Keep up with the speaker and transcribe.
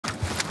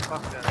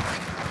Fuck that.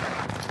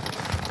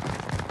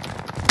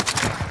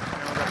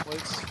 You got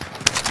plates?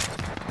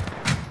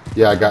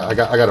 Yeah, I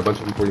got a bunch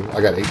of them for you.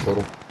 I got 8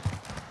 total.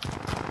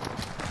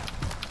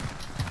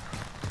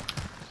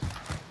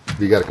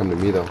 You gotta come to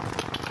me though. I'm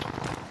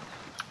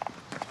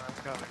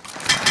coming.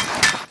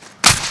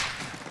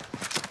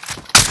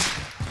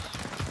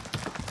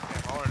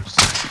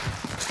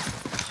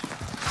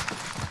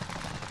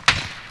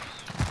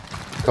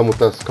 Come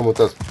with us,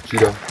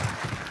 Cheeto.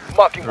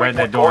 Marking right in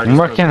that door. I'm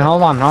working.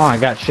 Hold on, I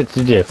got shit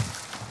to do.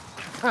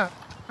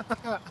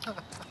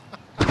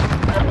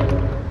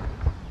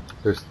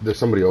 There's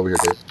somebody over here,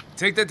 Dave.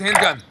 Take that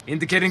handgun,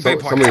 indicating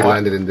waypoint. Somebody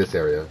landed in this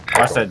area.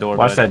 Watch that door.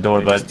 Watch that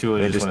door, bud.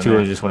 They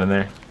just went in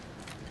there.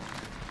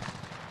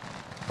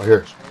 Oh,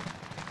 here.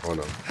 Oh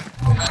no.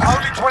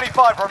 Only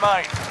 25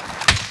 remain.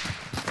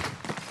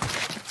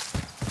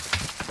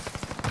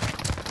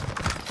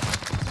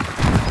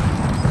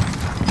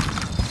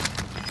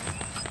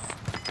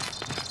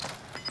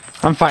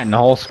 I'm fighting the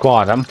whole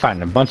squad. I'm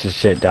fighting a bunch of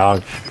shit,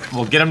 dog.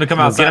 Well, get him to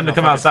come outside. Get him to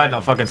come outside, and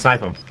I'll fucking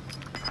snipe him.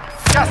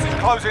 Gas is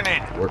closing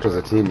in. Worked as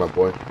a team, my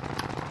boy.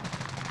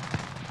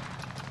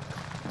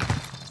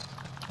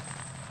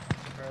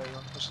 Alright,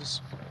 push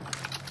this.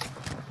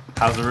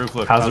 How's the roof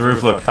look? How's the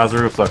roof look? How's the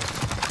roof look?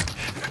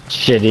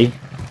 Shitty.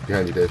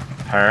 Behind you, Dave.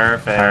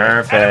 Perfect.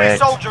 Enemy Perfect.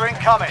 soldier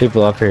incoming.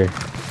 People up here.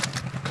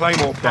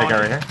 Claymore. That guy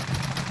right here.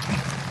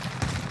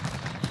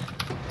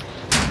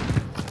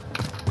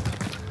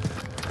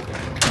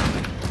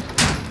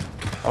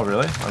 Oh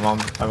really?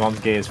 My mom's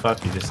gay as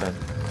fuck. You just said.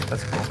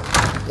 That's cool.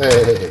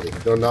 Hey,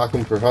 don't knock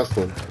him for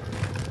hustling.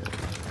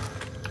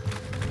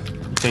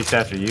 He takes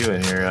after you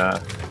and your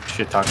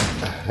shit talking.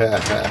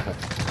 Let's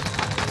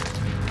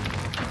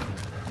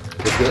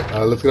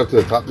get up to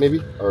the top,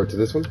 maybe, or to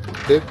this one,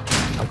 Dave.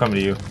 I'm coming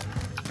to you.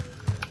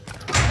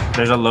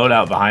 There's a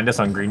loadout behind us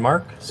on green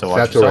mark, so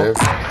watch Satchel right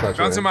yourself. here. Satchel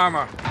Found some right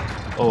armor.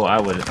 Oh, I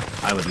would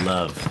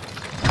love.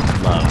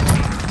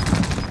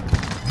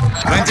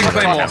 Planting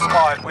claymore.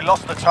 Expired. We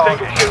lost the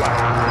target.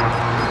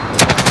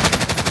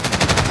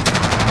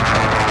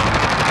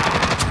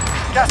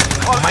 Gas is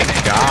closing Oh my in.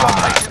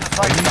 god. Relocating the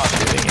What are safe you zone.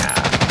 shooting at? here.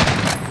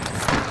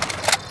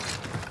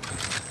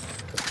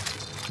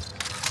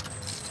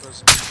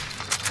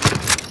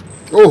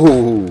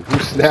 Oh, who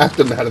snapped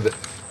him out of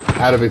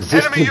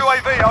existence? Enemy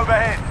UAV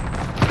overhead.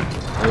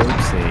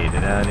 Oopsie,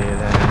 did I do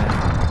that?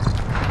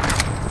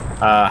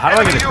 How do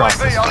I get across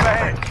Enemy this? UAV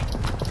overhead.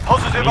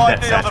 Positive I need that ID on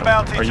the satchel.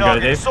 bounty Or you got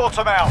it, target. Dave? Sort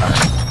them out.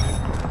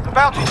 The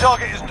bounty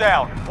target is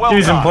down. Well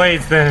Do some done.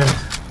 plates then.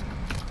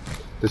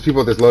 There's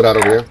people at this loadout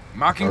over here.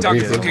 Marking Oh,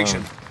 target green.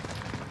 location.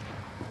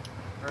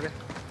 Ready?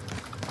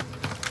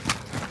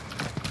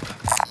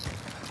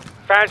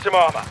 Found some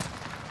armor.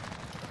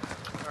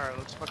 Alright,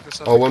 let's fuck this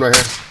up. Oh, one right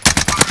here.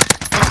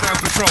 Hostile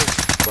patrol.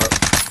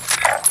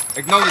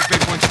 Acknowledge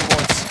waypoint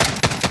towards.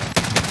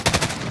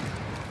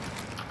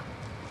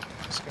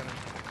 Just gonna...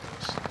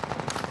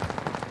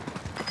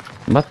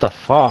 What the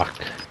fuck?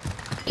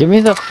 Get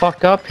me the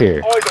fuck up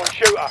here. Eyes on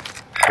shooter.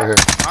 Right here.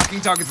 Marking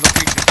target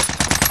location.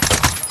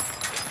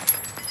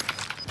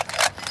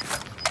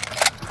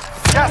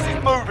 Gas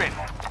is moving.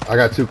 I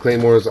got 2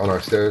 claymores on our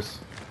stairs.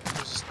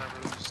 There's a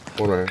sniper, there's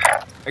One right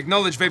here.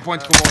 Acknowledge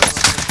waypoint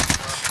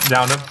towards.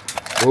 Down him.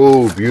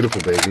 Oh,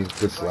 beautiful, baby.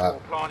 Good slap.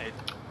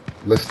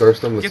 Let's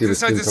thirst him. Let's Get see if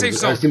inside this the team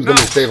safe comes. zone. This team's coming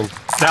to Now. save him.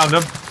 Downed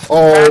him.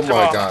 Oh Found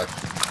my him. god.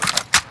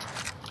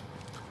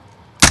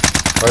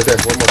 Right there,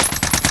 one more.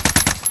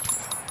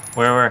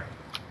 Where?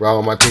 Wow,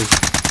 on my team.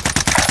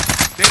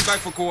 Stand by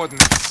for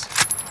coordinates.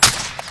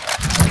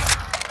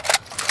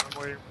 I'm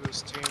waiting for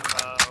this team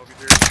over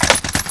here.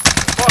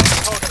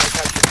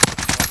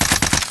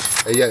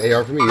 Hey, you got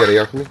AR for me? You got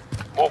AR for me?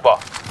 Move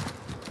up.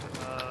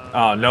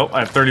 Oh nope, I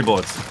have 30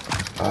 bullets.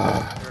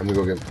 Let me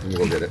go get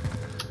it.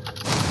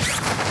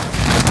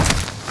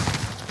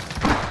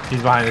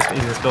 He's behind this. He's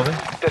in this building.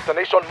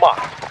 Destination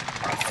marked.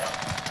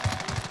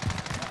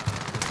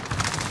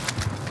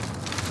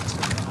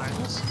 Behind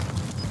us.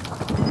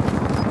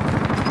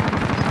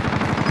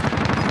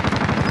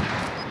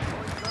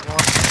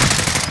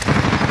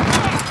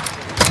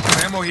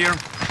 Ammo here.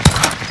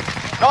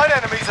 9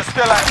 enemies are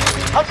still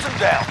active. Hunt them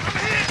down.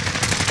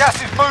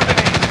 Gas is moving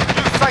in.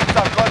 New safe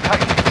zone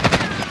located.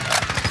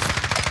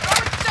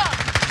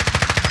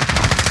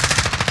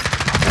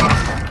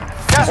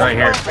 Gas Right is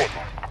here. moving.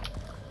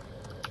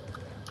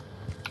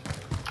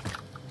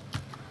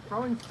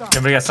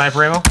 Anybody got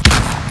sniper ammo?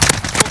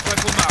 Assault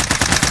rifle marked.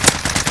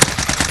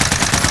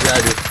 Yeah,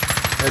 I do.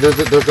 Hey, there's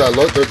a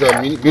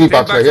mini box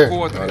back right to here. Oh,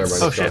 coordinates. never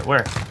mind. Oh it's shit, gone.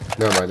 where?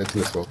 Never mind, it's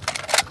in the smoke.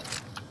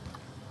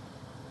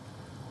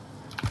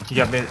 You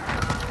got me.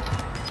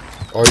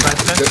 Oh, they're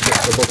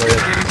both right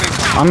here. Indicating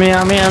waypoint. On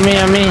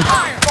me.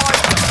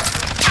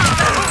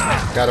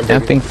 Got him, That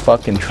baby. thing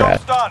fucking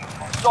trapped. Job's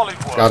done. Solid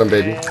work. Got him,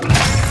 baby. Got him,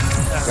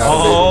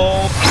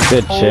 Oh,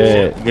 Good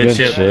shit. good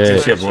shit,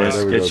 boys.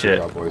 There we Good go. shit.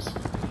 Good job, boys.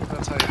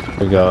 That's how you do it. Here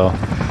we go.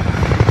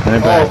 Run it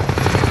Oh, back.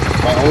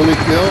 my only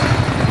kill?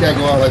 You can't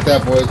go out like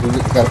that, boys. We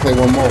gotta play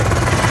one more.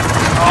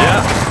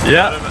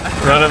 Yeah.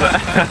 Run him.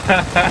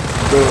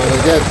 Do it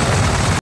again.